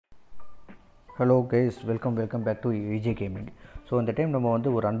Hello guys, welcome back to Veejae Gaming. So இந்த time நம்ம வந்து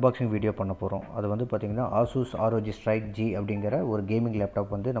ஒரு unboxing வீடியோ பண்ண போகிறோம். அது வந்து பார்த்திங்கன்னா Asus ROG Strix G அப்படிங்கிற ஒரு கேமிங் லேப்டாப்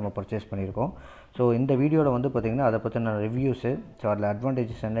வந்து நம்ம பர்ச்சேஸ் பண்ணியிருக்கோம். ஸோ இந்த வீடியோவில் வந்து பார்த்திங்கன்னா அதை பற்றின ரிவ்யூஸு, ஸோ அதில்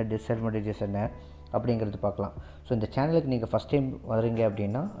அட்வான்டேஜஸ் என்ன, டிஸ்அட்வான்டேஜஸ் என்ன அப்படிங்கிறது பார்க்கலாம். ஸோ இந்த சேனலுக்கு நீங்கள் ஃபஸ்ட் டைம் வரீங்க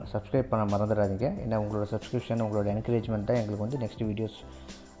அப்படின்னா சப்ஸ்கிரைப் பண்ண மறந்துடாதீங்க. ஏன்னா உங்களோட சப்ஸ்கிரிப்ஷன், உங்களோட என்கரேஜ்மெண்ட் தான் எங்களுக்கு வந்து நெக்ஸ்ட் வீடியோஸ்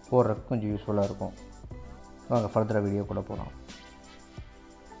போடுறதுக்கு கொஞ்சம் யூஸ்ஃபுல்லாக இருக்கும். வாங்க ஃபர்தராக வீடியோ கூட போகலாம்.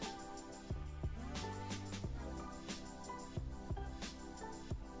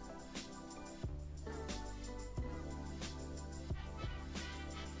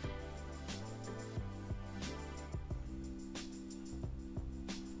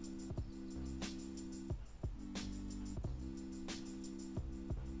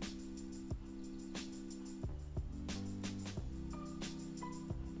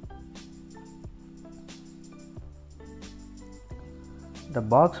 இந்த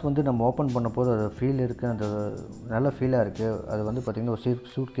பாக்ஸ் வந்து நம்ம ஓப்பன் பண்ண போது அது ஃபீல் இருக்குது, அந்த நல்ல ஃபீலாக இருக்குது. அது வந்து பார்த்திங்கன்னா ஒரு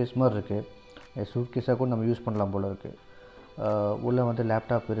சூட் கேஸ் மாதிரி இருக்குது. சூட் கேஸாக கூட நம்ம யூஸ் பண்ணலாம் போல் இருக்குது. உள்ளே வந்து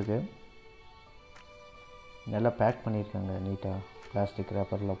லேப்டாப் இருக்குது, நல்லா பேக் பண்ணியிருக்காங்க நீட்டாக பிளாஸ்டிக்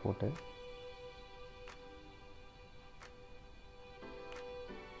ரேப்பரில் போட்டு.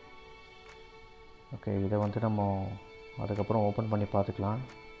 ஓகே, இதை வந்து நம்ம அதுக்கப்புறம் ஓப்பன் பண்ணி பார்த்துக்கலாம்.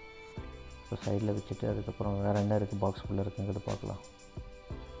 இப்போ சைடில் வச்சுட்டு அதுக்கப்புறம் வேறு என்ன இருக்குது பாக்ஸ்குள்ளே இருக்குங்கிறது பார்க்கலாம்.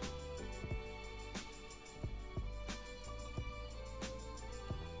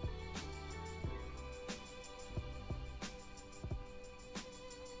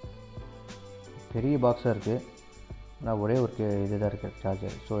 பெரிய பாக்ஸாக இருக்குது, ஆனால் ஒரே ஒரு இது தான் இருக்குது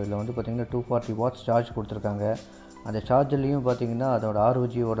சார்ஜர். ஸோ இதில் வந்து பார்த்திங்கன்னா 240 வாட்ஸ் சார்ஜ் கொடுத்துருக்காங்க. அந்த சார்ஜர்லேயும் பார்த்திங்கன்னா அதோட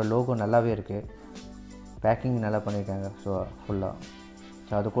ROGயோட லோகோ நல்லாவே இருக்குது. பேக்கிங் நல்லா பண்ணியிருக்காங்க. ஸோ ஃபுல்லாக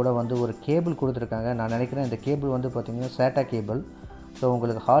ஸோ அது கூட வந்து ஒரு கேபிள் கொடுத்துருக்காங்க. நான் நினைக்கிறேன் இந்த கேபிள் வந்து பார்த்திங்கன்னா SATA கேபிள். ஸோ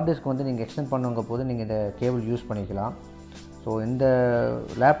உங்களுக்கு ஹார்ட் டிஸ்க் வந்து நீங்கள் எக்ஸ்டெண்ட் பண்ணுங்க போது நீங்கள் இந்த கேபிள் யூஸ் பண்ணிக்கலாம். ஸோ இந்த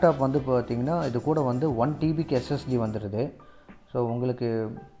லேப்டாப் வந்து பார்த்திங்கன்னா இது கூட வந்து 1 TBக்கு SSD வந்துடுது. ஸோ உங்களுக்கு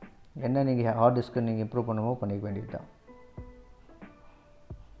என்ன நீங்கள் ஹார்ட் டிஸ்க்கு நீங்கள் இம்ப்ரூவ் பண்ணவோ பண்ணிக்க வேண்டியது தான்.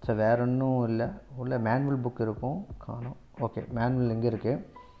 ஸோ வேறு ஒன்றும் இல்லை. உள்ள மேனுவல் புக் இருக்கும், காணும். ஓகே, மேனுவல் எங்கே இருக்குது?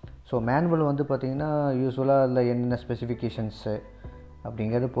 ஸோ மேனுவல் வந்து பார்த்திங்கன்னா யூஸ்வலாக அதில் என்னென்ன ஸ்பெசிஃபிகேஷன்ஸு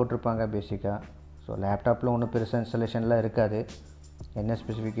அப்படிங்கிறது போட்டிருப்பாங்க பேசிக்காக. ஸோ லேப்டாப்பில் ஒன்றும் பெருசாக இன்ஸ்டாலேஷன்லாம் இருக்காது, என்ன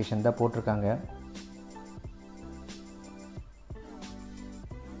ஸ்பெசிஃபிகேஷன் தான் போட்டிருக்காங்க.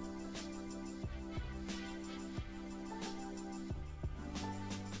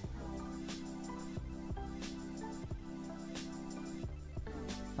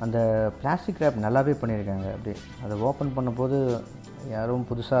 அந்த பிளாஸ்டிக் ரேப் நல்லாவே பண்ணியிருக்காங்க. அப்படி அதை ஓப்பன் பண்ணும்போது யாரும்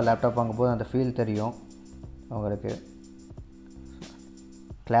புதுசாக லேப்டாப் வாங்கும்போது அந்த ஃபீல் தெரியும் அவங்களுக்கு.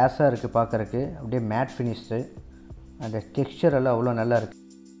 கிளாஸாக இருக்குது பார்க்குறக்கு, அப்படியே மேட் ஃபினிஷ்டு. அந்த டெக்ஸ்சர் எல்லாம் அவ்வளோ நல்லா இருக்குது.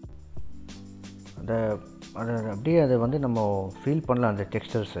 அதை அப்படியே அதை வந்து நம்ம ஃபீல் பண்ணலாம் அந்த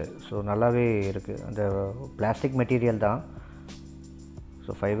டெக்ஸ்சர்ஸு. ஸோ நல்லாவே இருக்குது. அந்த பிளாஸ்டிக் மெட்டீரியல் தான்,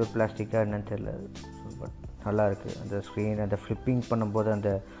 ஸோ ஃபைபர் பிளாஸ்டிக்காக என்னன்னு தெரியல. பட் நல்லா இருக்குது. அந்த ஸ்க்ரீன் அந்த ஃப்ளிப்பிங் பண்ணும்போது அந்த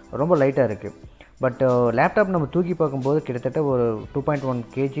ரொம்ப லைட்டாக இருக்குது. பட் லேப்டாப் நம்ம தூக்கி பார்க்கும்போது கிட்டத்தட்ட ஒரு 2.1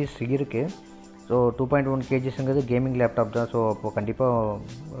 kgs இருக்குது. ஸோ 2.1 kgsங்கிறது கேமிங் லேப்டாப் தான். ஸோ அப்போது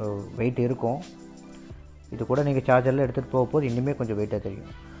கண்டிப்பாக வெயிட் இருக்கும். இது கூட நீங்கள் சார்ஜரில் எடுத்துகிட்டு போகும்போது இன்னுமே கொஞ்சம் வெயிட்டாக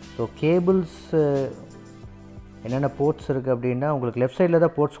தெரியும். ஸோ கேபிள்ஸ் என்னென்ன போர்ட்ஸ் இருக்குது அப்படின்னா உங்களுக்கு லெஃப்ட் சைடில்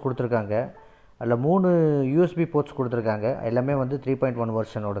தான் போர்ட்ஸ் கொடுத்துருக்காங்க. அதில் 3 USB போர்ட்ஸ் கொடுத்துருக்காங்க. எல்லாமே வந்து 3.1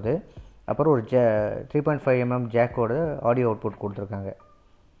 வெர்ஷனோடது. அப்புறம் ஒரு 3.5 mm ஜாக்கோட ஆடியோ அவுட்புட் கொடுத்துருக்காங்க.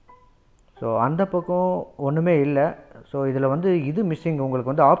 ஸோ அந்த பக்கம் ஒன்றுமே இல்லை. ஸோ இதில் வந்து இது மிஸ்ஸிங்,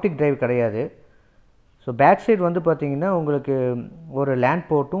 உங்களுக்கு வந்து ஆப்டிக் டிரைவ் கிடையாது. ஸோ பேக் சைடு வந்து பார்த்திங்கன்னா உங்களுக்கு ஒரு லேண்ட்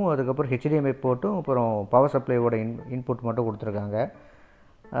போர்ட்டும், அதுக்கப்புறம் HDMI போர்ட்டும், அப்புறம் பவர் சப்ளையோட இன்புட் மட்டும் கொடுத்துருக்காங்க.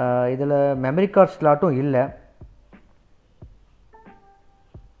 இதில் மெமரி கார்டு ஸ்லாட்டும் இல்லை.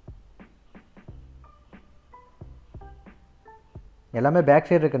 எல்லாமே பேக்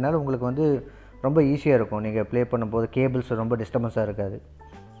சைடு இருக்கிறதுனால உங்களுக்கு வந்து ரொம்ப ஈஸியாக இருக்கும் நீங்கள் ப்ளே பண்ணும்போது. கேபிள்ஸ் ரொம்ப டிஸ்டர்பன்ஸாக இருக்காது.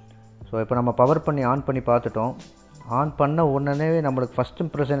 ஸோ இப்போ நம்ம பவர் பண்ணி ஆன் பண்ணி பார்த்துட்டோம். ஆன் பண்ண உடனே நம்மளுக்கு ஃபஸ்ட்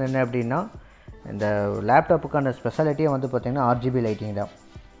இம்ப்ரெஷன் என்ன அப்படின்னா, இந்த லேப்டாப்புக்கான ஸ்பெஷாலிட்டியே வந்து பார்த்திங்கன்னா RGB லைட்டிங் தான்.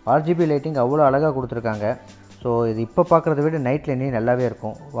 RGB லைட்டிங் அவ்வளோ அழகாக கொடுத்துருக்காங்க. ஸோ இது இப்போ பார்க்குறத விட நைட்டில் இன்னும் நல்லாவே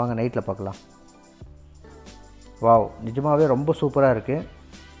இருக்கும். வாங்க நைட்டில் பார்க்கலாம். வாவ், நிஜமாகவே ரொம்ப சூப்பராக இருக்குது.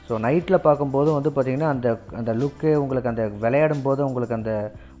 ஸோ நைட்டில் பார்க்கும்போது வந்து பார்த்திங்கன்னா அந்த லுக்கு உங்களுக்கு, அந்த விளையாடும் போது உங்களுக்கு அந்த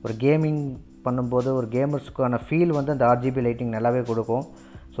ஒரு கேமிங் பண்ணும்போது ஒரு கேமர்ஸ்க்கான ஃபீல் வந்து அந்த RGB லைட்டிங் நல்லாவே கொடுக்கும்.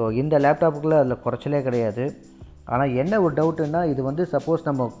 ஸோ இந்த லேப்டாப்புக்குள்ளே அதில் குறைச்சலே கிடையாது. ஆனால் என்ன ஒரு டவுட்டுன்னா, இது வந்து சப்போஸ்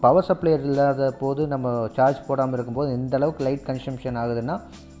நம்ம பவர் சப்ளை இல்லாத போது நம்ம சார்ஜ் போடாமல் இருக்கும்போது இந்த அளவுக்கு லைட் கன்சம்ஷன் ஆகுதுன்னா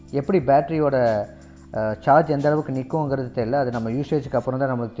எப்படி பேட்டரியோட சார்ஜ் எந்த அளவுக்கு நிற்குங்கிறது தெரியல. அது நம்ம யூசேஜுக்கு அப்புறம்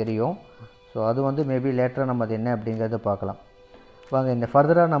தான் நமக்கு தெரியும். ஸோ அது வந்து மேபி லேட்டராக நம்ம அது என்ன அப்படிங்கிறத பார்க்கலாம். வாங்க இந்த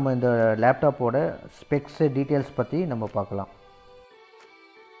ஃபர்தராக நம்ம இந்த லேப்டாப்போட ஸ்பெக்ஸு டீட்டெயில்ஸ் பற்றி நம்ம பார்க்கலாம்.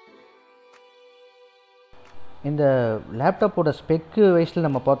 இந்த லேப்டாப்போட ஸ்பெக்கு வைஸில்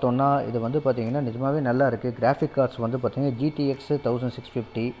நம்ம பார்த்தோன்னா இது வந்து பார்த்திங்கன்னா நிஜமாகவே நல்லா இருக்குது. கிராஃபிக் கார்ட்ஸ் வந்து பார்த்திங்கன்னா GTX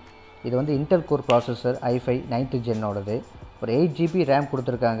 1650, இது வந்து Intel core processor i5 9th ஜென்னோடது. ஒரு 8GB ரேம்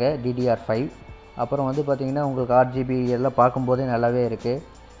கொடுத்துருக்காங்க DDR5. அப்புறம் வந்து பார்த்திங்கன்னா உங்களுக்கு 8GB எல்லாம் பார்க்கும்போதே நல்லாவே இருக்குது.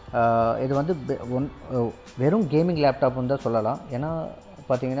 இது வந்து வெறும் கேமிங் லேப்டாப்னு தான் சொல்லலாம். ஏன்னா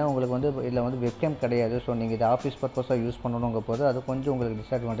பார்த்திங்கன்னா உங்களுக்கு வந்து இதில் வந்து வெப்கேம் கிடையாது. ஸோ நீங்கள் இதை ஆஃபீஸ் பர்பஸாக யூஸ் பண்ணணுங்க போது அது கொஞ்சம் உங்களுக்கு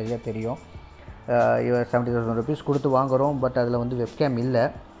டிஸ்அட்வான்டேஜாக தெரியும். 70,000 rupees கொடுத்து வாங்குகிறோம், பட் அதில் வந்து வெப்கேம் இல்லை.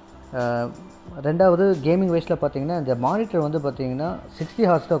 ரெண்டாவது கேமிங் வைஸில் பார்த்திங்கன்னா இந்த மானிட்டர் வந்து பார்த்திங்கன்னா 60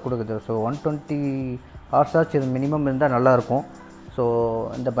 Hz தான் கொடுக்குது. ஸோ 120 Hz இது மினிமம் இருந்தால் நல்லாயிருக்கும். ஸோ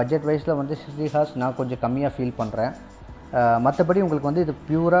இந்த பட்ஜெட் வைஸில் வந்து 60 Hz நான் கொஞ்சம் கம்மியாக ஃபீல் பண்ணுறேன். மற்றபடி உங்களுக்கு வந்து இது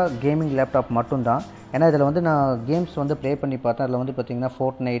பியூராக கேமிங் லேப்டாப் மட்டும்தான். ஏன்னா இதில் வந்து நான் கேம்ஸ் வந்து ப்ளே பண்ணி பார்த்தேன். அதில் வந்து பார்த்திங்கன்னா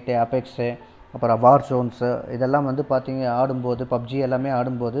Fortnite, Apex, அப்புறம் வார் ஜோன்ஸு இதெல்லாம் வந்து பார்த்திங்க ஆடும்போது PUBG எல்லாமே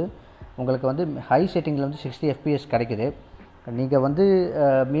ஆடும்போது உங்களுக்கு வந்து ஹை செட்டிங்கில் வந்து 60 FPS கிடைக்குது. நீங்கள் வந்து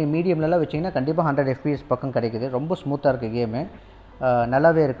மீடியம்லலாம் வச்சிங்கன்னா கண்டிப்பாக 100 FPS பக்கம் கிடைக்குது. ரொம்ப ஸ்மூத்தாக இருக்குது கேமு,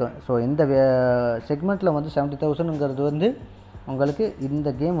 நல்லாவே இருக்கும். ஸோ இந்த செக்மெண்ட்டில் வந்து 70,000ங்கிறது வந்து உங்களுக்கு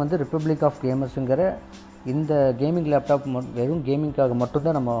இந்த கேம் வந்து ரிப்பப்ளிக் ஆஃப் கேமர்ஸுங்கிற இந்த கேமிங் லேப்டாப் வெறும் கேமிங்காக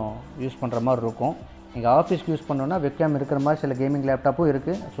மட்டும்தான் நம்ம யூஸ் பண்ணுற மாதிரி இருக்கும். நீங்கள் ஆஃபீஸ்க்கு யூஸ் பண்ணோன்னா வெப்கேம் இருக்கிற மாதிரி சில கேமிங் லேப்டாப்பும்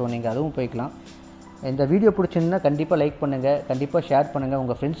இருக்குது. ஸோ நீங்கள் அதுவும் போய்க்கலாம். இந்த வீடியோ பிடிச்சிருந்தா கண்டிப்பாக லைக் பண்ணுங்கள், கண்டிப்பாக ஷேர் பண்ணுங்கள்.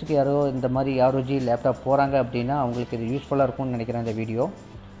 உங்கள் ஃப்ரெண்ட்ஸுக்கு யாரோ இந்த மாதிரி ROG லேப்டாப் போகிறாங்க அப்படின்னா அவங்களுக்கு இது யூஸ்ஃபுல்லாக இருக்கும்னு நினைக்கிறேன். இந்த வீடியோ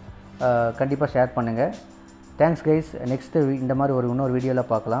கண்டிப்பாக ஷேர் பண்ணுங்கள். Thanks guys. நெக்ஸ்ட்டு இந்த மாதிரி இன்னொரு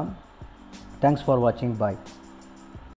வீடியோவில் பார்க்கலாம். தேங்க்ஸ் ஃபார் வாட்சிங். பாய்.